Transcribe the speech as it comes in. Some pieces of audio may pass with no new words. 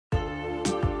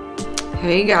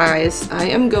Hey guys, I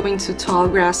am going to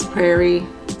Tallgrass Prairie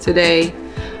today.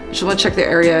 Just want to check the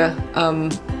area.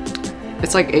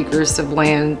 It's like acres of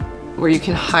land where you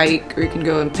can hike, or you can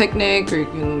go and picnic, or you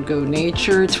can go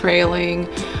nature trailing,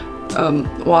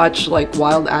 watch like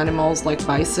wild animals like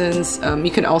bisons.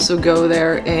 You can also go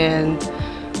there and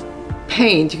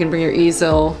paint. You can bring your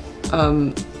easel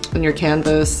and your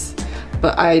canvas,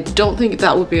 but I don't think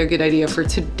that would be a good idea for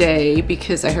today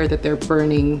because I heard that they're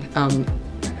burning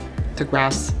the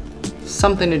grass.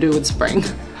 Something to do with spring.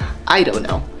 I don't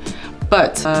know,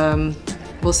 but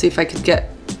we'll see if I could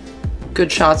get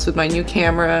good shots with my new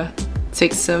camera,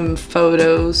 take some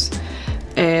photos,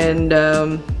 and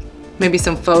maybe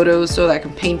some photos so that I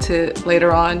can paint it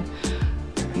later on.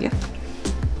 Yeah.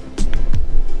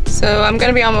 So I'm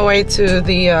gonna be on my way to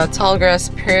the Tallgrass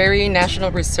Prairie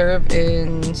National Preserve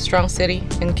in Strong City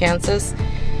in Kansas.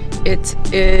 It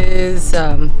is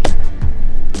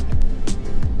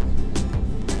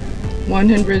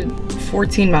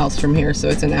 114 miles from here, so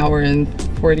it's an hour and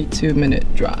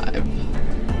 42-minute drive.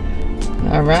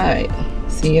 All right,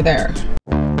 see you there.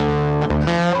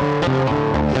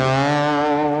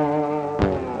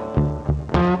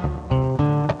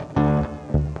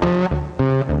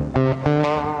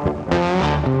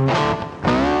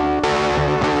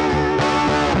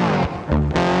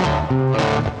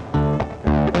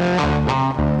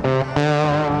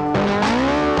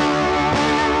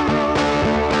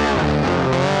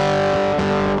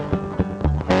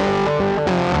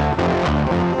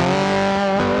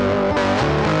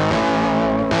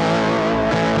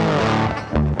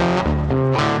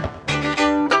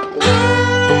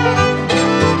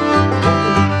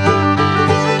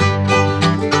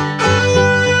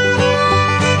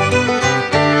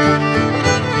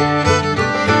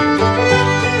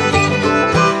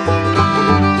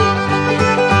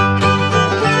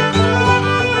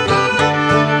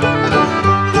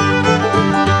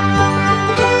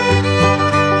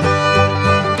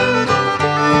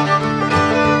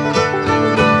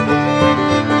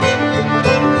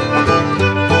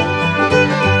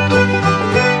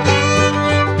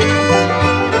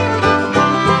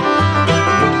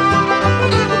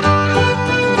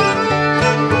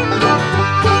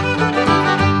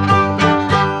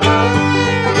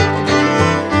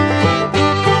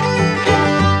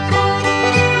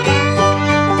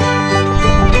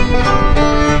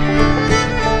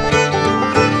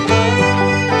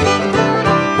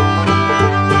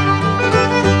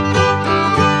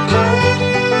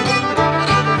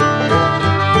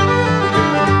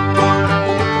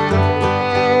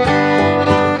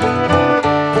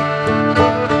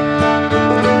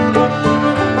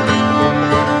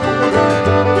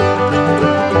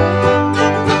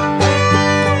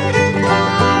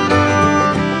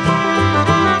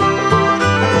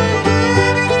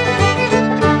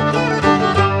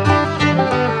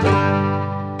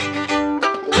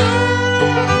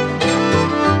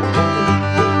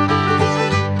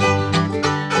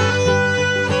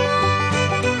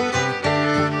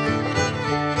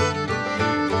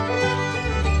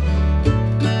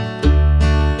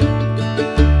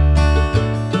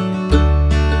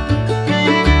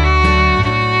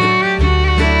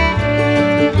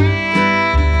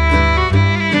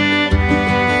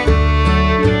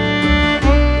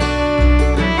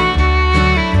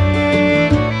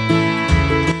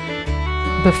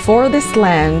 Before this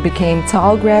land became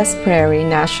Tallgrass Prairie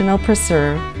National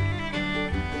Preserve,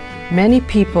 many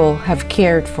people have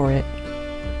cared for it.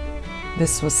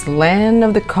 This was the land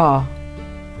of the Kaw,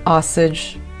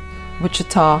 Osage,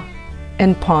 Wichita,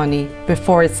 and Pawnee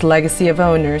before its legacy of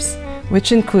owners,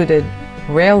 which included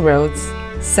railroads,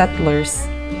 settlers,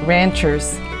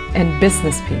 ranchers, and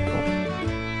business people.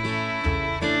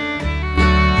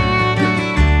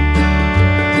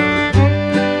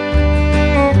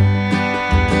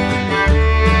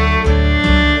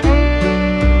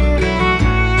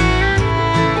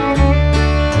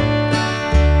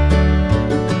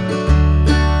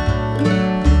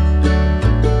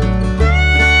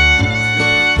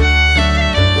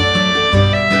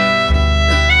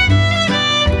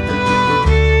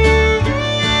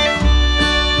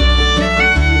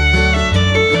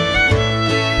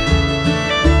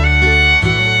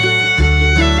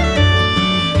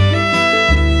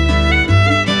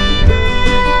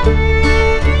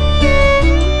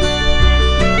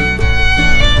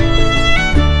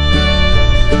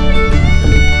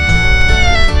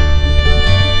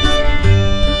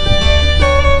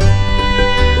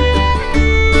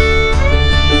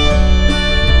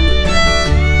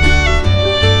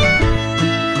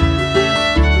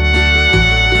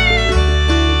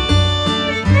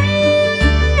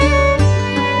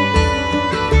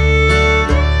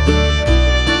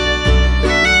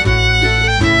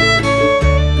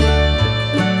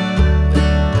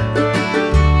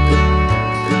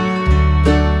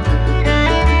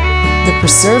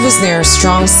 preserve is near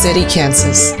Strong City,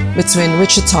 Kansas, between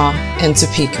Wichita and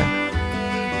Topeka.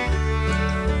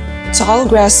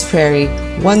 Tallgrass Prairie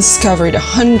once covered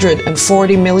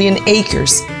 140 million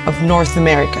acres of North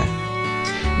America.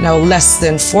 Now less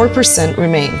than 4%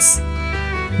 remains,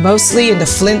 mostly in the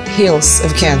Flint Hills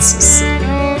of Kansas.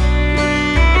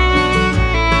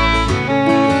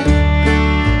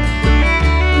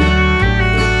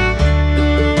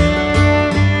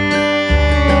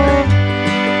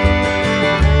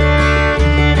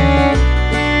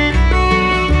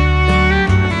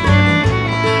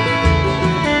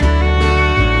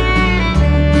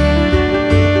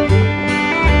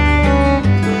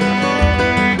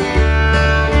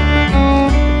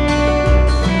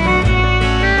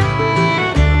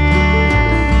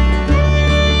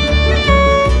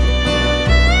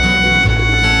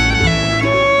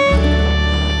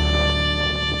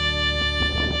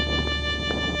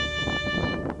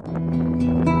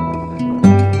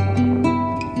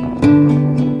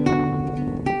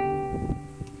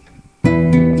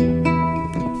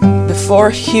 Before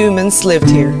humans lived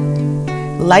here,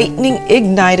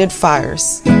 lightning-ignited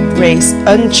fires raced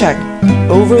unchecked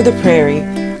over the prairie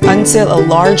until a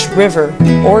large river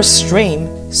or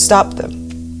stream stopped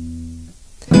them.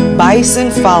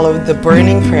 Bison followed the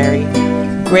burning prairie,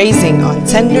 grazing on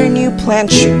tender new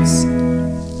plant shoots.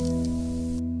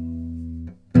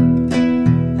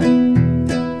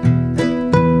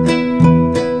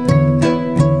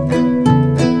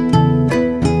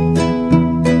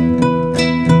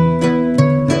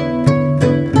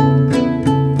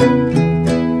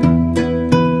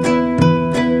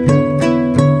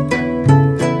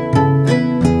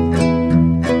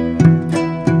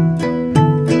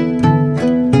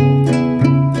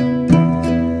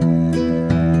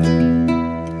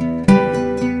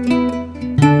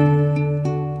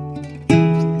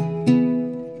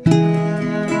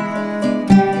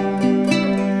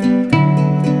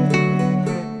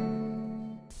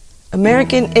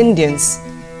 American Indians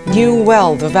knew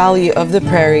well the value of the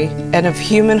prairie and of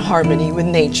human harmony with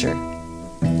nature.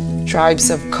 Tribes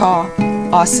of Kaw,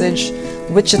 Osage,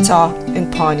 Wichita,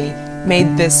 and Pawnee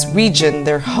made this region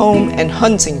their home and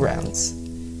hunting grounds.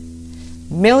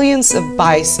 Millions of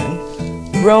bison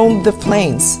roamed the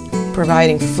plains,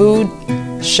 providing food,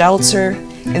 shelter,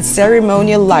 and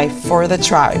ceremonial life for the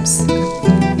tribes.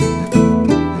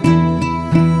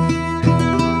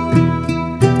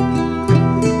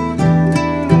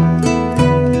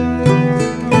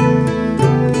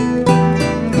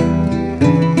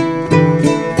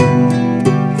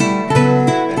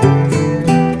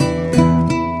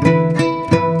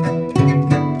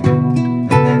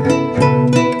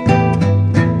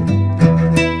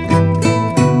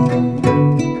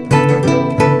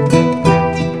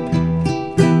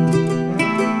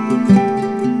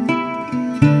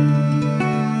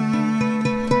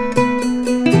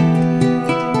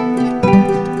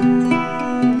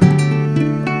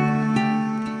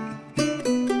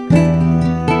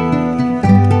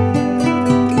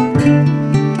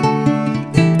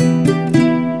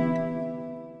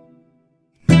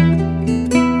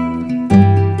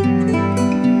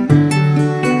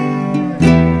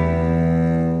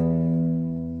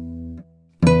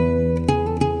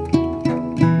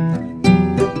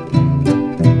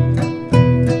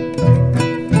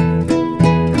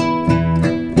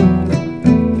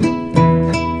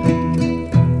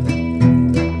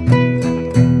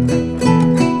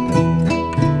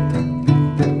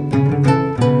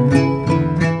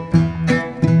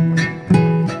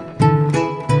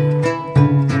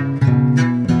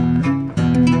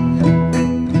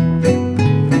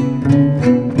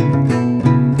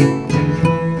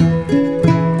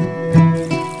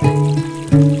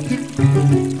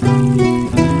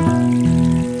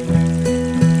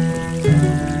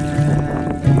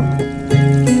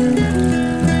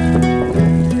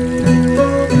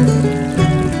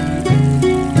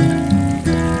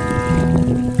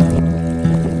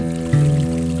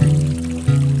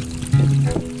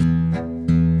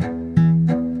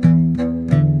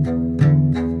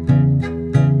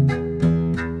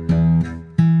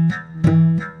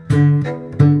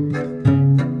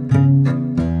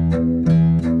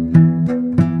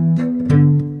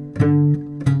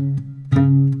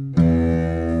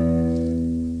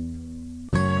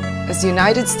 As the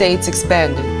United States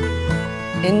expanded,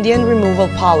 Indian removal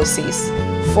policies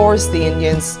forced the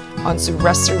Indians onto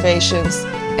reservations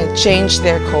and changed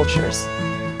their cultures.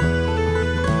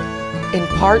 In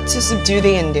part to subdue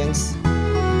the Indians,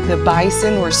 the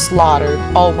bison were slaughtered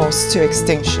almost to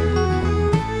extinction.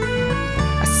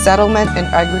 As settlement and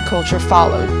agriculture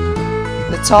followed,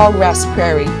 the Tallgrass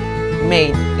Prairie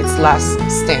made its last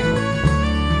stand.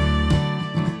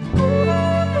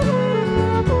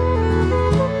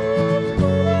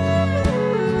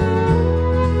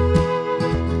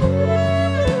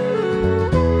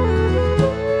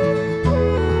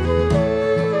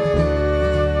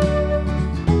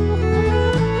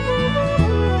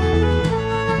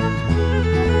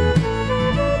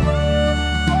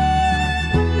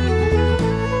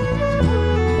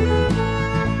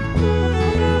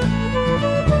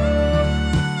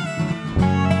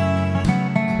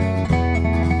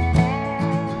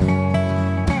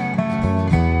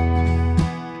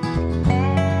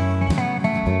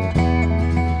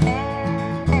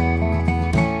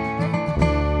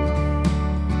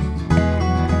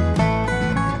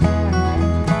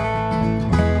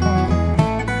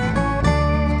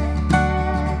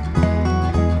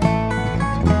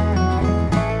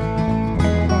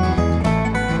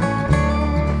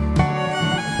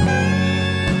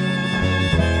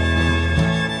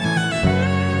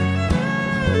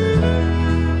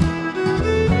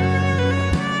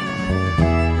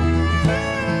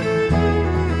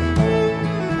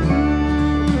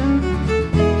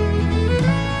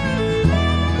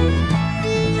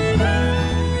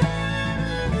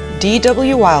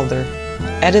 D.W. Wilder,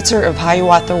 editor of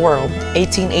Hiawatha World,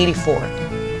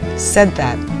 1884, said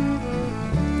that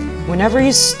whenever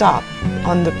you stop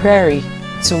on the prairie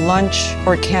to lunch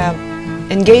or camp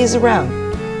and gaze around,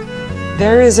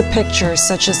 there is a picture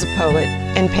such as the poet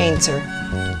and painter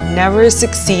never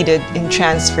succeeded in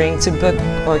transferring to book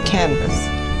or canvas.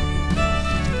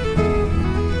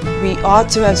 We ought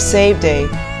to have saved a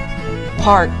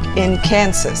park in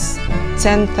Kansas,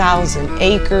 10,000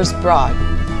 acres broad,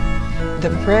 the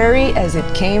prairie as it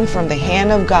came from the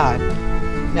hand of God,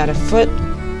 not a foot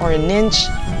or an inch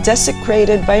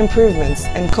desecrated by improvements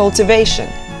and cultivation.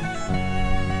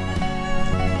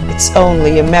 It's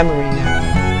only a memory